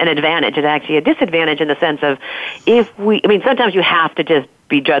isn't an advantage. It's actually a disadvantage in the sense of sometimes you have to just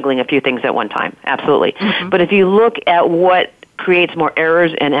be juggling a few things at one time. Absolutely. Mm-hmm. But if you look at what creates more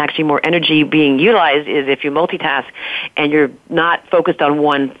errors and actually more energy being utilized is if you multitask and you're not focused on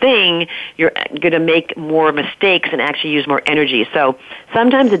one thing, you're going to make more mistakes and actually use more energy. So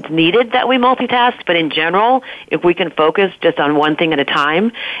sometimes it's needed that we multitask, but in general, if we can focus just on one thing at a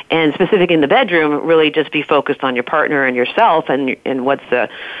time, and specifically in the bedroom, really just be focused on your partner and yourself and what's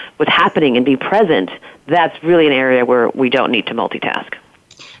happening and be present, that's really an area where we don't need to multitask.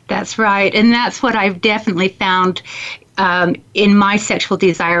 That's right, and that's what I've definitely found in my sexual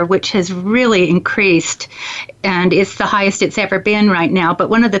desire, which has really increased, and it's the highest it's ever been right now. But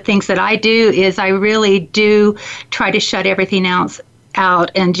one of the things that I do is I really do try to shut everything else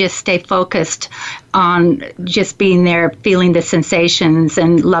out and just stay focused on just being there, feeling the sensations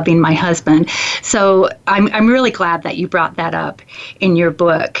and loving my husband. So I'm really glad that you brought that up in your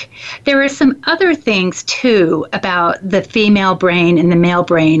book. There are some other things too about the female brain and the male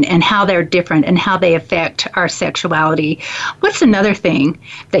brain and how they're different and how they affect our sexuality. What's another thing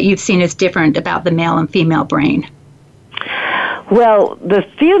that you've seen as different about the male and female brain? Well, the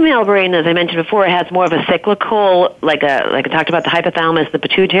female brain, as I mentioned before, has more of a cyclical, like I talked about the hypothalamus, the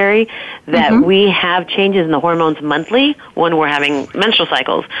pituitary, that we have changes in the hormones monthly when we're having menstrual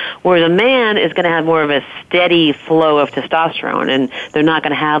cycles, whereas a man is going to have more of a steady flow of testosterone, and they're not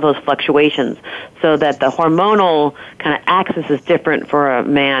going to have those fluctuations, so that the hormonal kind of axis is different for a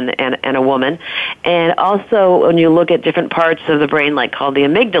man and a woman. And also, when you look at different parts of the brain, like called the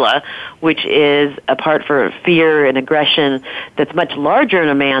amygdala, which is a part for fear and aggression, that's much larger in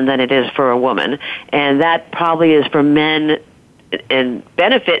a man than it is for a woman, and that probably is for men and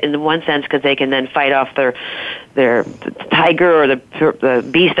benefit in one sense because they can then fight off their tiger or the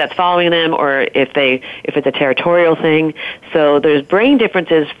beast that's following them, or if it's a territorial thing. So there's brain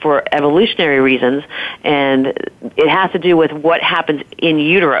differences for evolutionary reasons, and it has to do with what happens in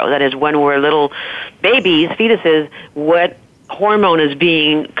utero. That is, when we're little babies, fetuses, what hormone is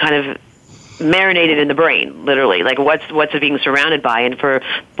being kind of marinated in the brain, literally, like what's it being surrounded by. And for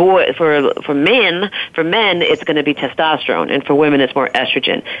men, it's going to be testosterone, and for women, it's more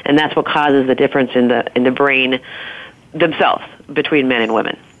estrogen, and that's what causes the difference in the brain themselves between men and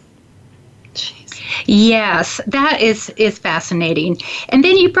women. Yes, that is fascinating. And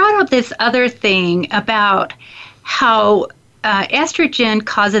then you brought up this other thing about how estrogen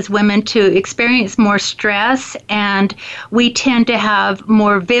causes women to experience more stress, and we tend to have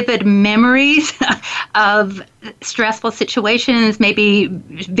more vivid memories of stressful situations, maybe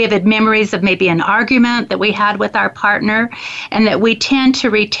vivid memories of maybe an argument that we had with our partner, and that we tend to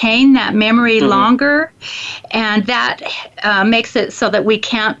retain that memory longer, and that makes it so that we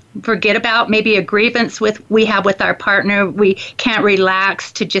can't forget about maybe a grievance we have with our partner. We can't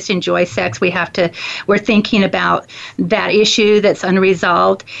relax to just enjoy sex. We're thinking about that issue that's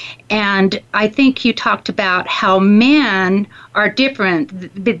unresolved. And I think you talked about how men are different.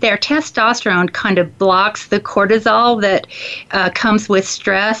 Their testosterone kind of blocks the cortisol that comes with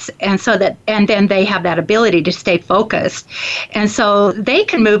stress, and then they have that ability to stay focused, and so they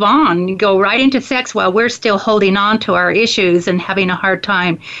can move on and go right into sex while we're still holding on to our issues and having a hard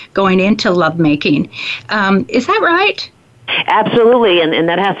time going into lovemaking. Is that right? Absolutely, and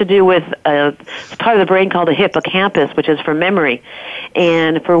that has to do with part of the brain called the hippocampus, which is for memory.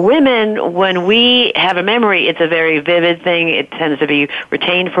 And for women, when we have a memory, it's a very vivid thing. It tends to be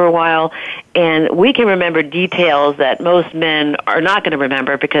retained for a while, and we can remember details that most men are not going to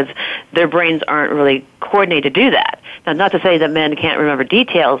remember because their brains aren't really coordinated to do that. Now, not to say that men can't remember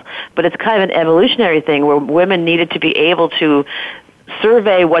details, but it's kind of an evolutionary thing where women needed to be able to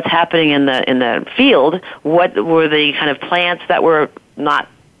survey what's happening in the field. What were the kind of plants that were not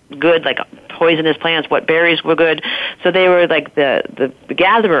good, like poisonous plants? What berries were good? So they were like the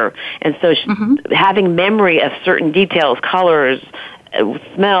gatherer, and so having memory of certain details, colors,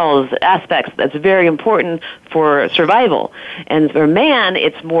 smells, aspects, that's very important for survival. And for man,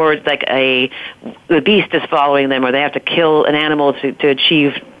 it's more like the beast is following them, or they have to kill an animal to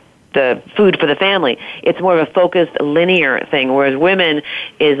achieve the food for the family. It's more of a focused, linear thing, whereas women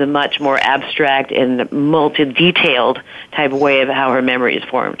is a much more abstract and multi-detailed type of way of how her memory is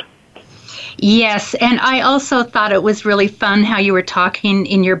formed. Yes, and I also thought it was really fun how you were talking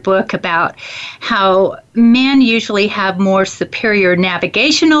in your book about how men usually have more superior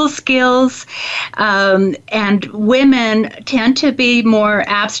navigational skills, and women tend to be more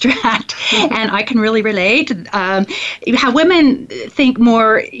abstract, and I can really relate. How women think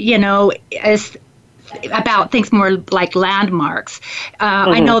more, as about things more like landmarks.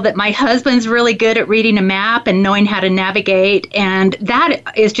 I know that my husband's really good at reading a map and knowing how to navigate, and that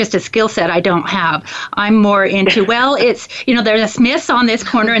is just a skill set I don't have. I'm more into, well, it's, there's a Smith's on this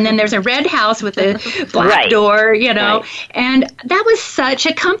corner, and then there's a red house with a black door, and that was such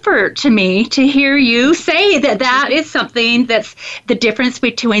a comfort to me to hear you say that is something that's the difference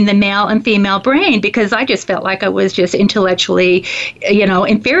between the male and female brain, because I just felt like I was just intellectually,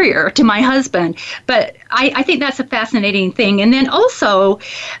 inferior to my husband. But I think that's a fascinating thing. And then also,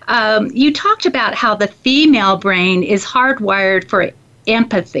 you talked about how the female brain is hardwired for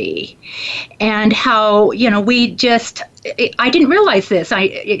empathy, and how, I didn't realize this.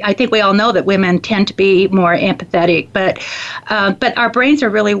 I think we all know that women tend to be more empathetic, but our brains are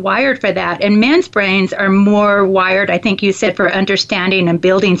really wired for that. And men's brains are more wired, I think you said, for understanding and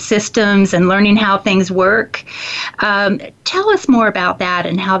building systems and learning how things work. Tell us more about that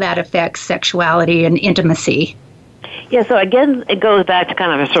and how that affects sexuality and intimacy. Yeah, so again, it goes back to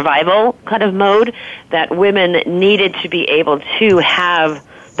kind of a survival kind of mode, that women needed to be able to have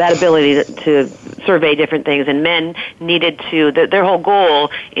that ability to survey different things, and men needed to, their whole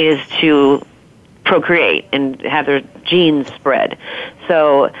goal is to procreate and have their genes spread.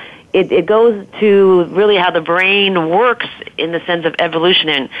 So it goes to really how the brain works in the sense of evolution,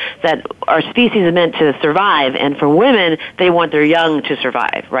 and that our species is meant to survive, and for women, they want their young to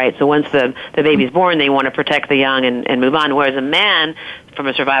survive, right? So once the baby's born, they want to protect the young and move on, whereas a man, from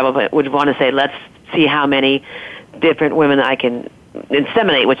a survival, would want to say, let's see how many different women I can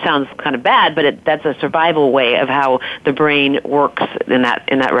inseminate, which sounds kind of bad, but that's a survival way of how the brain works in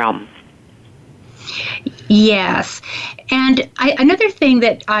that realm. Yes. And another thing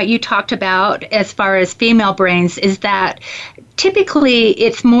that you talked about as far as female brains is that typically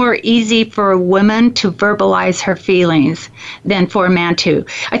it's more easy for a woman to verbalize her feelings than for a man to.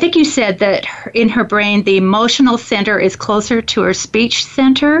 I think you said that in her brain, the emotional center is closer to her speech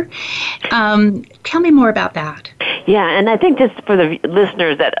center. Tell me more about that. Yeah, and I think just for the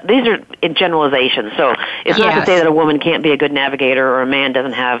listeners, that these are in generalizations. So it's not to say that a woman can't be a good navigator or a man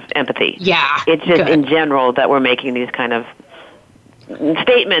doesn't have empathy. Yeah. It's just in general that we're making these kind of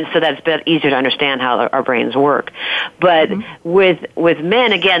statements so that it's a bit easier to understand how our brains work. But with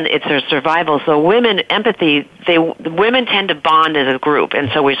men, again, it's their survival. So women, empathy, women tend to bond as a group,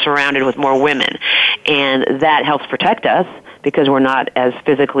 and so we're surrounded with more women. And that helps protect us because we're not as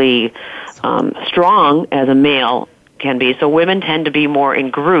physically strong as a male can be. So women tend to be more in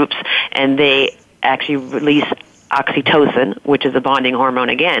groups, and they actually release oxytocin, which is a bonding hormone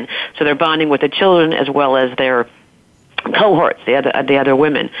again. So they're bonding with the children as well as their cohorts, the other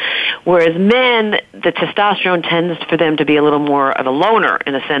women. Whereas men, the testosterone tends for them to be a little more of a loner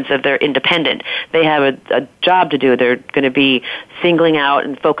in the sense of they're independent. They have a job to do. They're going to be singling out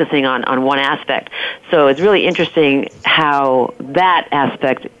and focusing on one aspect. So it's really interesting how that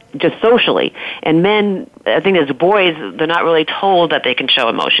aspect, just socially, and men, I think as boys, they're not really told that they can show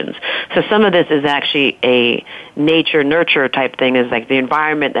emotions. So some of this is actually a nature-nurture type thing, is like the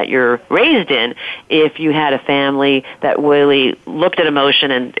environment that you're raised in. If you had a family that really looked at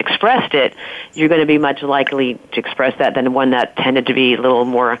emotion and expressed it, you're going to be much likely to express that than one that tended to be a little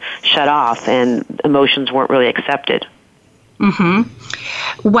more shut off and emotions weren't really accepted.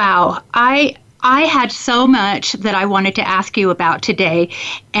 Wow. I had so much that I wanted to ask you about today,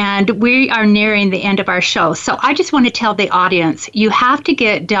 and we are nearing the end of our show. So I just want to tell the audience, you have to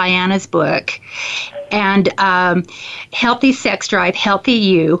get Diana's book, and Healthy Sex Drive, Healthy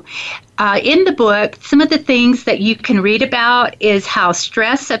You. In the book, some of the things that you can read about is how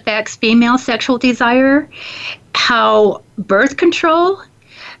stress affects female sexual desire, how birth control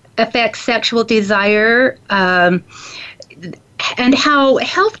affects sexual desire, and how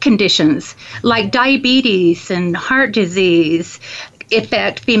health conditions like diabetes and heart disease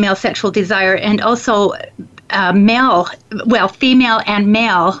affect female sexual desire, and also female and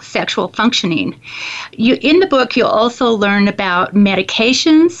male sexual functioning. In the book, you'll also learn about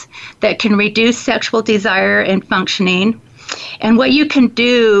medications that can reduce sexual desire and functioning, and what you can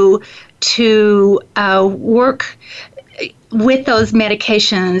do to work with those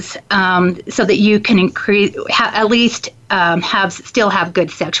medications so that you can increase, at least still have good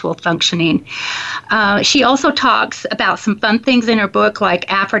sexual functioning. She also talks about some fun things in her book,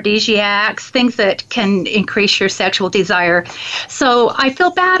 like aphrodisiacs, things that can increase your sexual desire. So I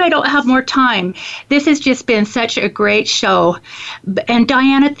feel bad I don't have more time. This has just been such a great show. And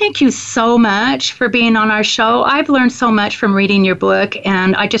Diana, thank you so much for being on our show. I've learned so much from reading your book,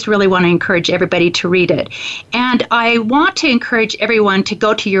 and I just really want to encourage everybody to read it. And I want to encourage everyone to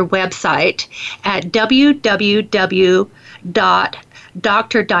go to your website at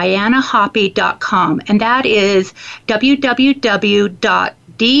www.drdianahoppe.com, and that is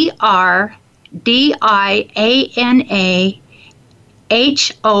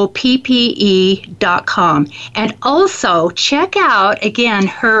www.drdianahoppe.com. And also check out, again,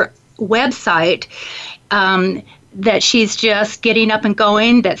 her website that she's just getting up and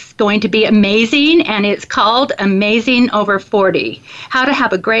going, that's going to be amazing, and it's called Amazing Over 40, How to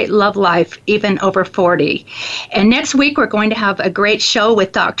Have a Great Love Life Even Over 40. And next week we're going to have a great show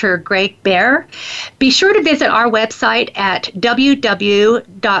with Dr. Greg Baer. Be sure to visit our website at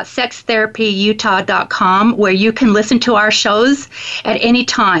www.sextherapyutah.com, where you can listen to our shows at any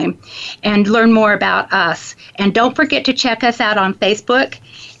time and learn more about us. And don't forget to check us out on Facebook.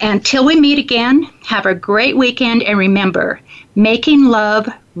 Until we meet again, have a great weekend, and remember, making love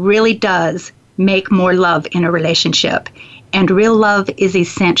really does make more love in a relationship, and real love is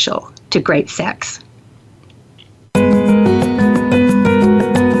essential to great sex.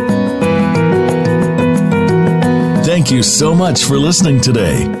 Thank you so much for listening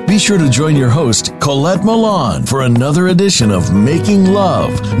today. Be sure to join your host, Colette Milan, for another edition of Making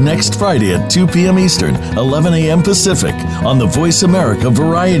Love next Friday at 2 p.m. Eastern, 11 a.m. Pacific on the Voice America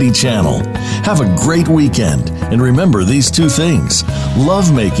Variety Channel. Have a great weekend, and remember these two things.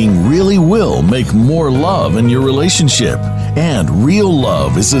 Lovemaking really will make more love in your relationship, and real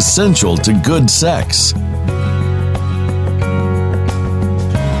love is essential to good sex.